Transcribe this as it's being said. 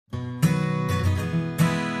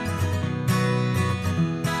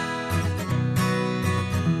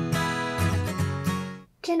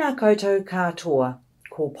Tēnā koutou katoa,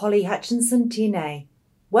 ko Polly Hutchinson tēnei.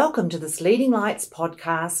 Welcome to this Leading Lights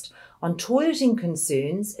podcast on toileting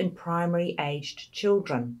concerns in primary-aged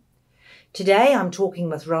children. Today I'm talking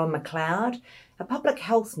with Rowan MacLeod, a public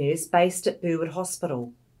health nurse based at Burwood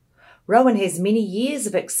Hospital. Rowan has many years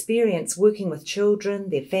of experience working with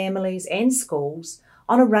children, their families and schools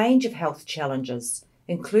on a range of health challenges,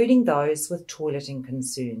 including those with toileting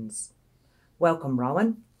concerns. Welcome,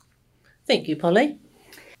 Rowan. Thank you, Polly.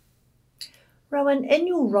 Rowan, in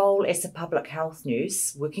your role as a public health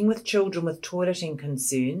nurse, working with children with toileting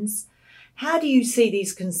concerns, how do you see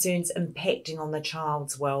these concerns impacting on the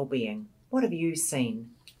child's well-being? What have you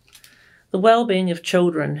seen? The well-being of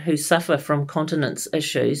children who suffer from continence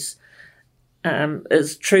issues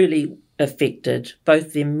is truly affected.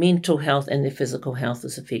 Both their mental health and their physical health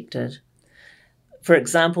is affected. For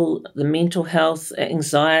example, the mental health,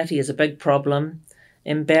 anxiety is a big problem,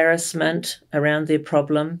 embarrassment around their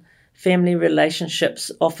problem, family relationships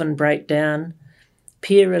often break down,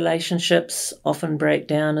 peer relationships often break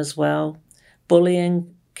down as well,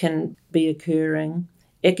 bullying can be occurring,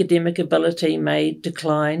 academic ability may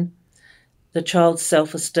decline, the child's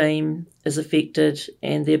self-esteem is affected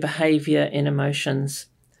and their behaviour and emotions.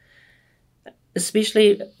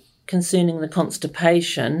 Especially concerning the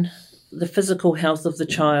constipation, the physical health of the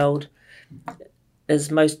child is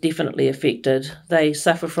most definitely affected. They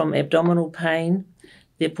suffer from abdominal pain,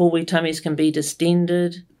 their poor wee tummies can be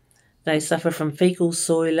distended, they suffer from fecal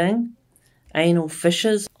soiling, anal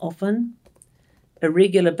fissures often,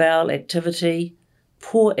 irregular bowel activity,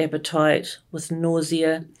 poor appetite with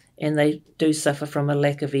nausea, and they do suffer from a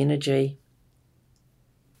lack of energy.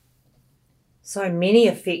 So many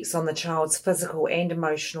effects on the child's physical and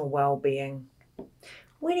emotional well-being.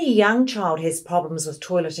 When a young child has problems with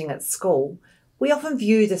toileting at school, we often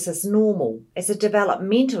view this as normal, as a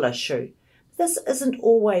developmental issue. This isn't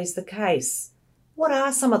always the case. What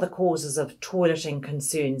are some of the causes of toileting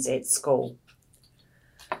concerns at school?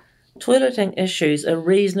 Toileting issues are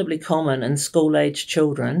reasonably common in school-aged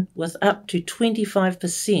children, with up to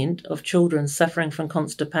 25% of children suffering from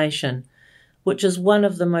constipation, which is one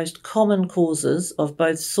of the most common causes of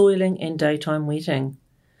both soiling and daytime wetting.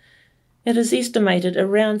 It is estimated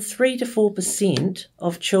around 3 to 4%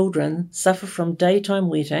 of children suffer from daytime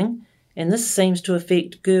wetting, and this seems to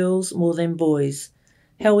affect girls more than boys.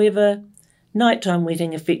 However, nighttime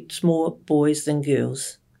wetting affects more boys than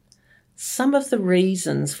girls. Some of the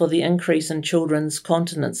reasons for the increase in children's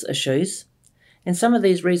continence issues, and some of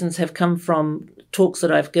these reasons have come from talks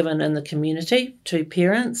that I've given in the community to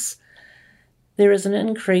parents. There is an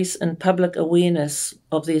increase in public awareness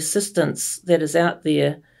of the assistance that is out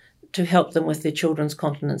there to help them with their children's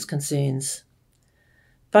continence concerns.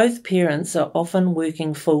 Both parents are often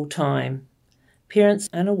working full-time. Parents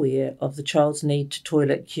unaware of the child's need to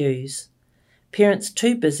toilet cues. Parents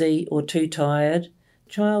too busy or too tired.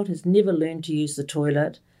 Child has never learned to use the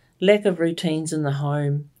toilet. Lack of routines in the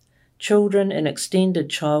home. Children in extended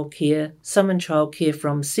childcare. Some in childcare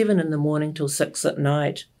from 7 in the morning till 6 at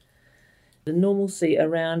night. The normalcy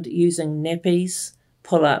around using nappies,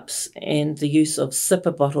 pull-ups and the use of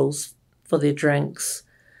sipper bottles for their drinks.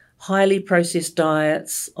 Highly processed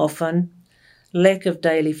diets often, lack of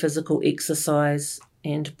daily physical exercise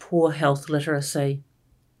and poor health literacy.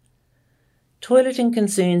 Toileting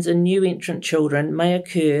concerns in new entrant children may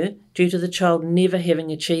occur due to the child never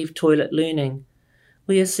having achieved toilet learning.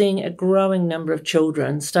 We are seeing a growing number of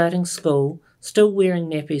children starting school still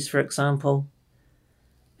wearing nappies, for example.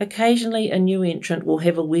 Occasionally a new entrant will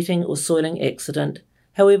have a wetting or soiling accident.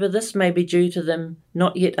 However, this may be due to them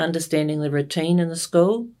not yet understanding the routine in the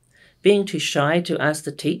school, being too shy to ask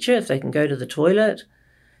the teacher if they can go to the toilet,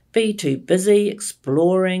 be too busy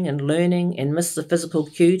exploring and learning and miss the physical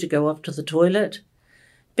cue to go off to the toilet,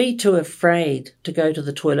 be too afraid to go to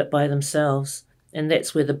the toilet by themselves, and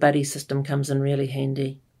that's where the buddy system comes in really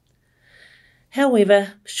handy.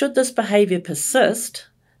 However, should this behaviour persist,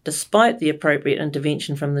 despite the appropriate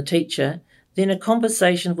intervention from the teacher, then a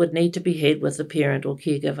conversation would need to be had with the parent or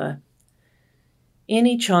caregiver.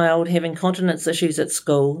 Any child having continence issues at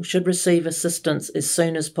school should receive assistance as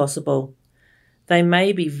soon as possible. They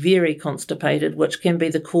may be very constipated, which can be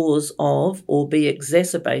the cause of or be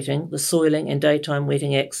exacerbating the soiling and daytime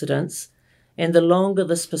wetting accidents, and the longer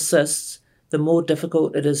this persists, the more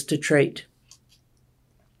difficult it is to treat.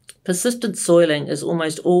 Persistent soiling is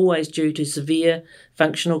almost always due to severe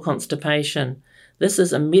functional constipation. This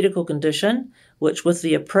is a medical condition which, with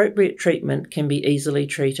the appropriate treatment, can be easily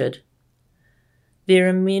treated. There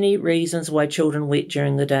are many reasons why children wet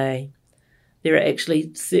during the day. There are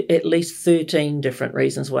actually at least 13 different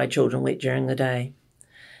reasons why children wet during the day.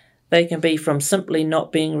 They can be from simply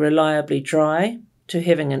not being reliably dry to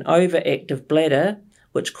having an overactive bladder,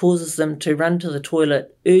 which causes them to run to the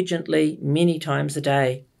toilet urgently many times a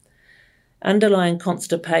day. Underlying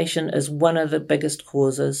constipation is one of the biggest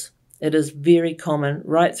causes. It is very common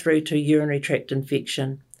right through to urinary tract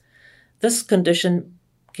infection. This condition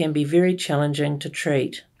can be very challenging to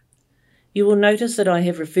treat. You will notice that I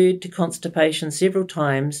have referred to constipation several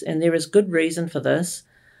times, and there is good reason for this,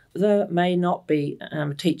 though it may not be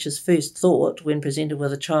a teacher's first thought when presented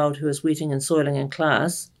with a child who is wetting and soiling in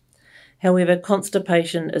class. However,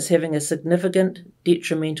 constipation is having a significant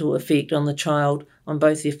detrimental effect on the child on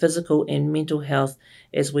both their physical and mental health,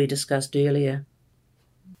 as we discussed earlier.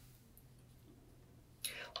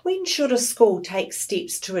 When should a school take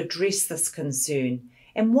steps to address this concern,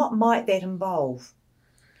 and what might that involve?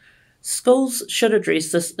 Schools should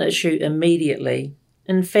address this issue immediately.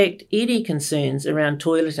 In fact, any concerns around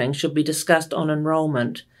toileting should be discussed on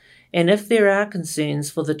enrolment, and if there are concerns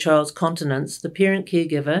for the child's continence, the parent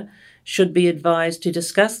caregiver should be advised to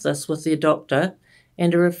discuss this with their doctor,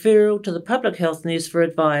 and a referral to the public health nurse for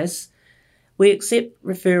advice. We accept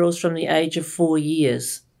referrals from the age of 4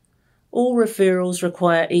 years. All referrals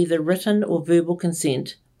require either written or verbal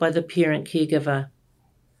consent by the parent caregiver.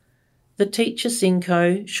 The teacher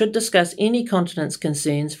SENCO should discuss any continence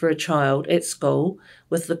concerns for a child at school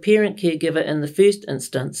with the parent caregiver in the first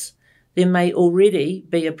instance. There may already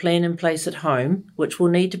be a plan in place at home, which will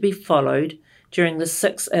need to be followed during the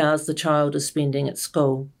 6 hours the child is spending at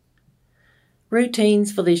school.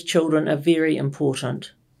 Routines for these children are very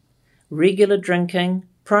important. Regular drinking.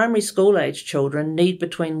 Primary school-age children need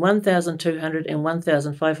between 1,200 and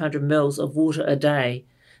 1,500 ml of water a day.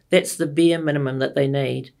 That's the bare minimum that they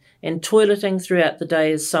need. And toileting throughout the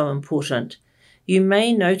day is so important. You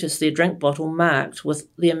may notice their drink bottle marked with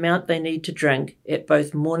the amount they need to drink at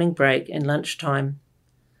both morning break and lunchtime.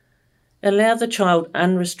 Allow the child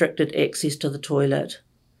unrestricted access to the toilet.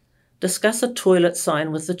 Discuss a toilet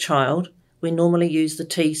sign with the child. We normally use the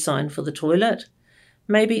T sign for the toilet.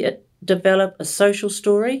 Maybe develop a social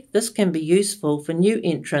story. This can be useful for new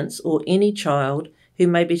entrants or any child who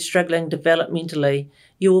may be struggling developmentally.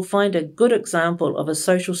 You will find a good example of a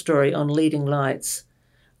social story on Leading Lights.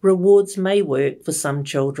 Rewards may work for some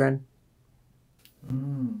children.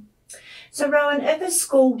 So Rowan, if a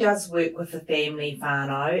school does work with the family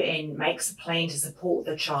whānau and makes a plan to support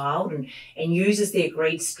the child and uses the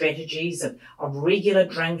agreed strategies of regular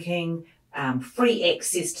drinking, free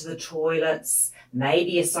access to the toilets,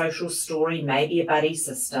 maybe a social story, maybe a buddy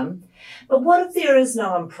system. But what if there is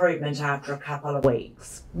no improvement after a couple of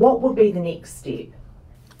weeks? What would be the next step?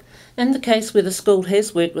 In the case where the school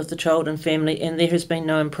has worked with the child and family and there has been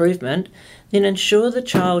no improvement, then ensure the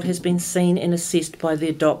child has been seen and assessed by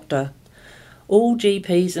their doctor. All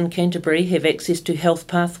GPs in Canterbury have access to health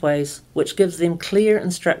pathways, which gives them clear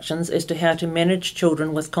instructions as to how to manage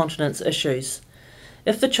children with continence issues.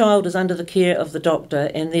 If the child is under the care of the doctor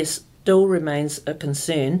and there still remains a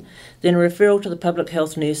concern, then a referral to the public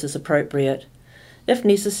health nurse is appropriate. If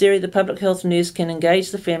necessary, the public health nurse can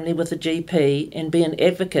engage the family with the GP and be an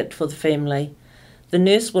advocate for the family. The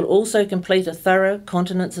nurse will also complete a thorough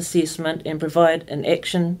continence assessment and provide an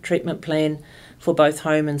action treatment plan for both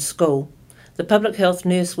home and school. The public health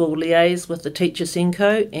nurse will liaise with the teacher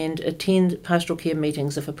SENCO and attend pastoral care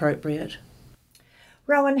meetings if appropriate.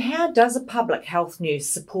 Rowan, how does a public health nurse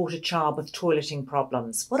support a child with toileting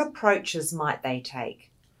problems? What approaches might they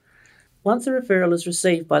take? Once a referral is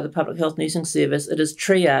received by the Public Health Nursing Service, it is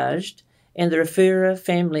triaged and the referrer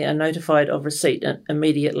family are notified of receipt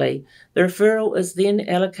immediately. The referral is then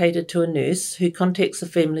allocated to a nurse who contacts the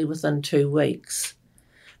family within 2 weeks.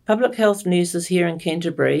 Public health nurses here in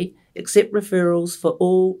Canterbury accept referrals for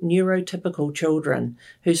all neurotypical children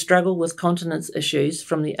who struggle with continence issues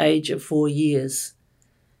from the age of 4 years.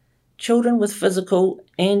 Children with physical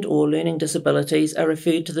and or learning disabilities are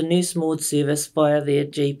referred to the Nurse Maud service via their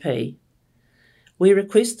GP. We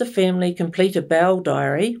request the family complete a bowel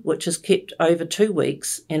diary, which is kept over 2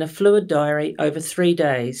 weeks, and a fluid diary over 3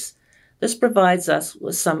 days. This provides us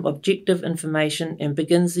with some objective information and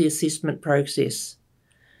begins the assessment process.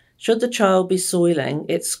 Should the child be soiling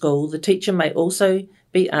at school, the teacher may also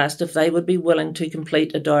be asked if they would be willing to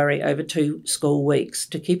complete a diary over 2 school weeks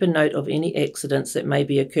to keep a note of any accidents that may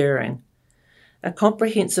be occurring. A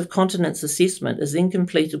comprehensive continence assessment is then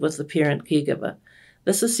completed with the parent caregiver.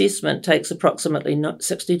 This assessment takes approximately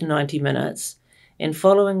 60 to 90 minutes, and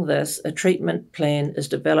following this, a treatment plan is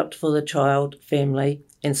developed for the child, family,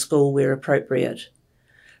 and school where appropriate.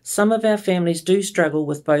 Some of our families do struggle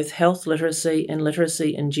with both health literacy and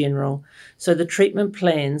literacy in general, so the treatment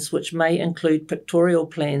plans, which may include pictorial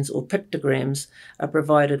plans or pictograms, are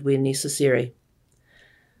provided where necessary.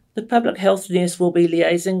 The public health nurse will be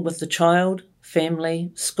liaising with the child,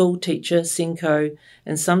 family, school teacher, SENCO,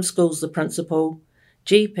 and some schools the principal,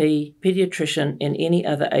 GP, paediatrician, and any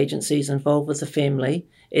other agencies involved with the family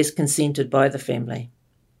as consented by the family.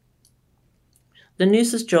 The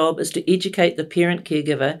nurse's job is to educate the parent,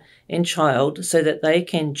 caregiver, and child so that they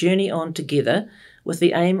can journey on together with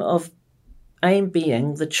the aim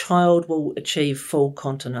being the child will achieve full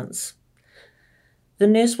continence. The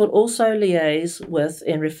nurse will also liaise with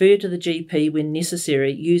and refer to the GP when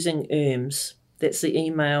necessary using ERMS, that's the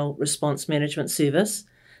Email Response Management Service.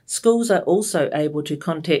 Schools are also able to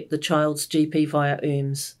contact the child's GP via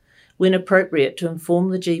ERMS, when appropriate, to inform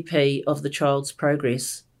the GP of the child's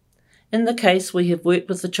progress. In the case we have worked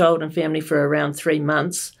with the child and family for around 3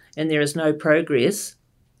 months and there is no progress,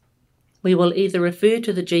 we will either refer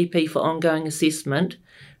to the GP for ongoing assessment,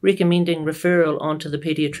 recommending referral onto the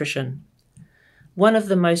paediatrician. One of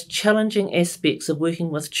the most challenging aspects of working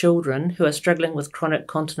with children who are struggling with chronic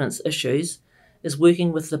continence issues is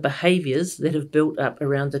working with the behaviours that have built up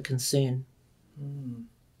around the concern.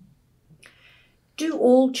 Do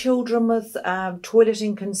all children with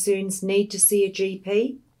toileting concerns need to see a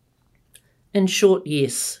GP? In short,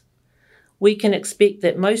 yes. We can expect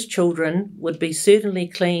that most children would be certainly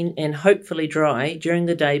clean and hopefully dry during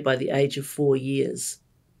the day by the age of 4 years.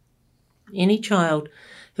 Any child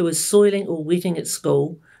who is soiling or wetting at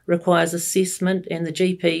school requires assessment, and the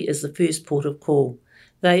GP is the first port of call.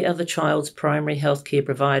 They are the child's primary healthcare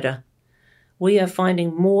provider. We are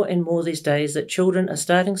finding more and more these days that children are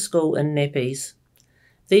starting school in nappies.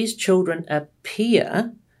 These children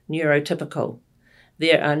appear neurotypical.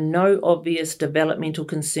 There are no obvious developmental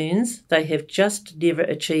concerns. They have just never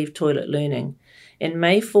achieved toilet learning and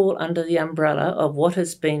may fall under the umbrella of what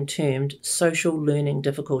has been termed social learning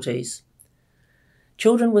difficulties.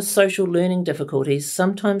 Children with social learning difficulties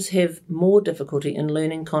sometimes have more difficulty in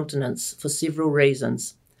learning continence for several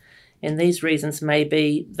reasons. And these reasons may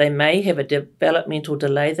be they may have a developmental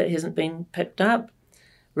delay that hasn't been picked up,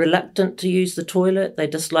 reluctant to use the toilet, they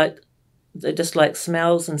dislike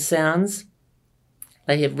smells and sounds,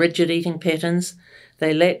 they have rigid eating patterns,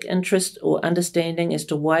 they lack interest or understanding as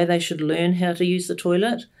to why they should learn how to use the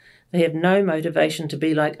toilet, they have no motivation to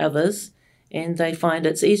be like others, and they find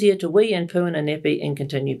it's easier to wee and poo in a nappy and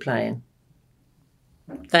continue playing.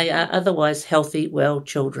 They are otherwise healthy, well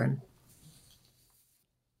children.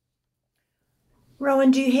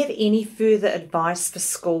 Rowan, do you have any further advice for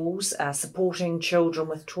schools supporting children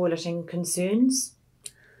with toileting concerns?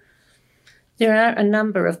 There are a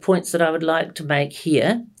number of points that I would like to make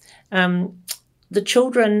here. New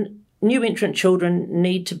entrant children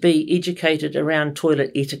need to be educated around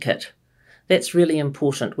toilet etiquette. That's really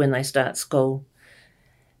important when they start school.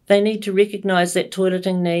 They need to recognise that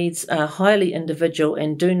toileting needs are highly individual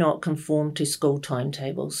and do not conform to school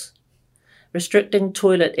timetables. Restricting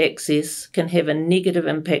toilet access can have a negative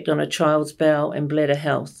impact on a child's bowel and bladder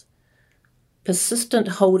health. Persistent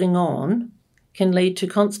holding on can lead to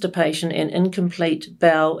constipation and incomplete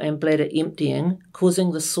bowel and bladder emptying,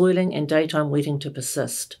 causing the soiling and daytime wetting to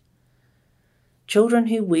persist. Children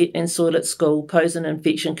who wet and soil at school pose an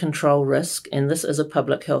infection control risk, and this is a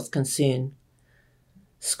public health concern.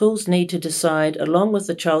 Schools need to decide, along with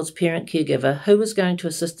the child's parent caregiver, who is going to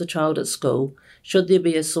assist the child at school should there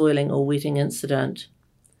be a soiling or wetting incident.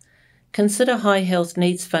 Consider high health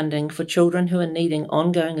needs funding for children who are needing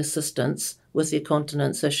ongoing assistance with their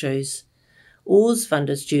continence issues. OARS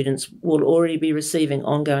funded students will already be receiving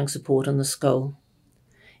ongoing support in the school.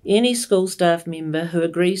 Any school staff member who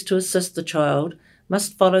agrees to assist the child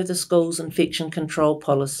must follow the school's infection control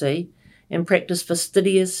policy and practice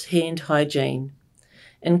fastidious hand hygiene.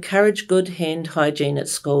 Encourage good hand hygiene at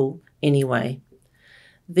school anyway.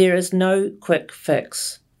 There is no quick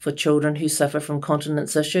fix for children who suffer from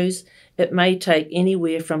continence issues. It may take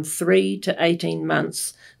anywhere from 3 to 18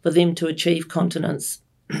 months for them to achieve continence,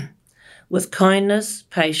 with kindness,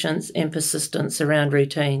 patience, and persistence around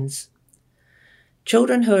routines.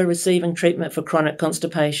 Children who are receiving treatment for chronic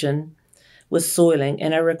constipation with soiling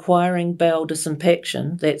and are requiring bowel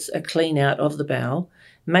disimpaction, that's a clean out of the bowel,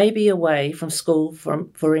 may be away from school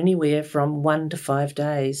for anywhere from 1 to 5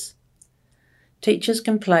 days. Teachers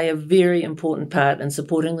can play a very important part in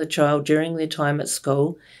supporting the child during their time at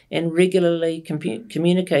school and regularly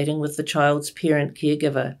communicating with the child's parent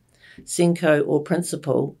caregiver, SENCO or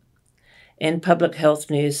principal, and public health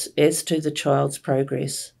nurse as to the child's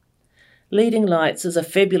progress. Leading Lights is a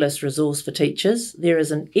fabulous resource for teachers. There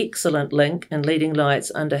is an excellent link in Leading Lights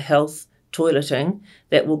under Health Toileting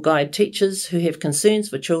that will guide teachers who have concerns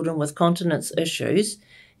for children with continence issues,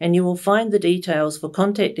 and you will find the details for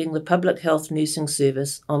contacting the Public Health Nursing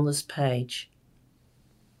Service on this page.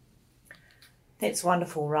 That's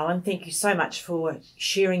wonderful, Rowan. Thank you so much for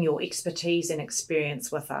sharing your expertise and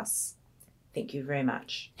experience with us. Thank you very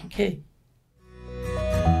much. Thank you.